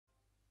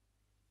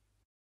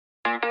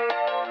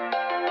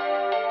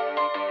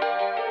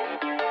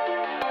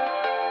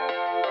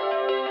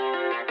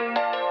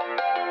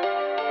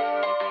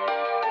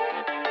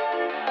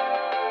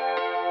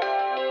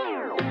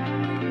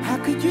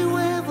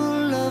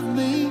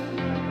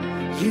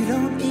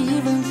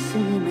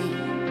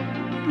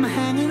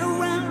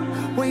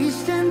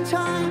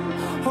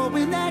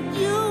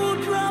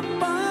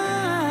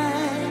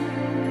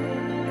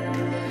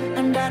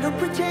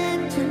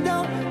pretend to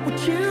know what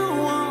you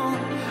want.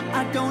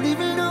 I don't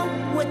even know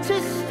where to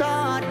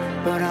start,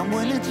 but I'm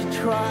willing to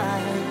try.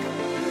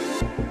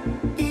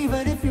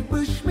 Even if you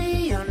push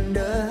me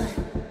under,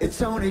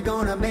 it's only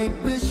gonna make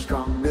me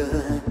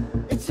stronger.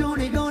 It's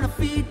only gonna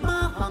feed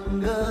my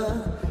hunger.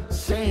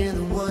 Say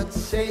the words,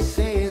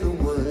 say the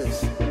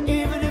words.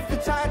 Even if the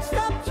tide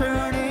stops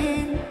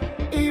turning,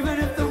 even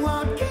if the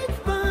world keeps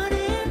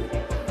burning,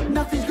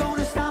 nothing's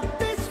gonna stop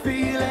this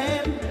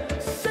feeling.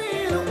 Say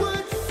the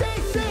words,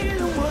 say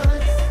the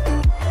words.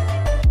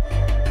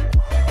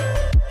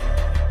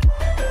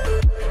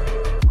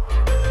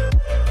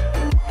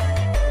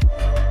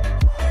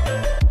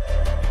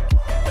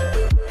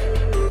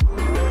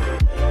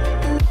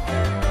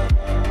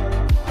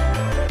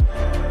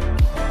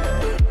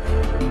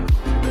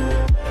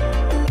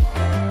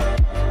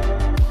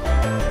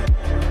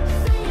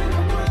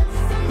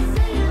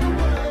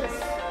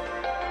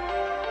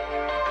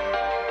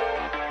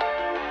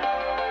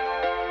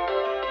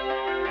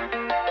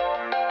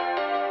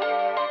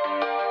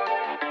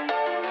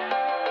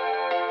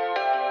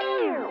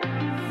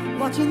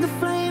 Watching the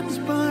flames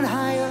burn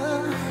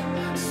higher,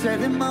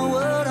 setting my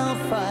world on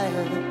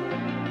fire.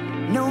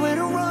 Nowhere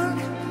to run,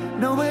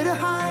 nowhere to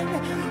hide,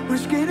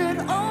 risking it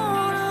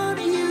all on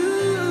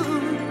you.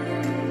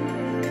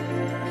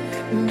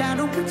 And I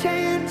don't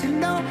pretend to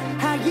know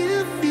how you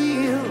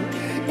feel.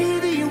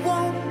 Either you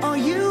won't or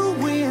you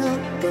will,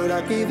 but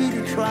I'll give it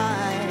a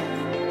try.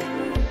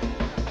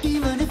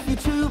 Even if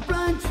you're too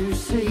blind to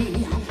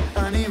see,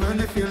 and even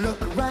if you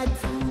look right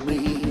through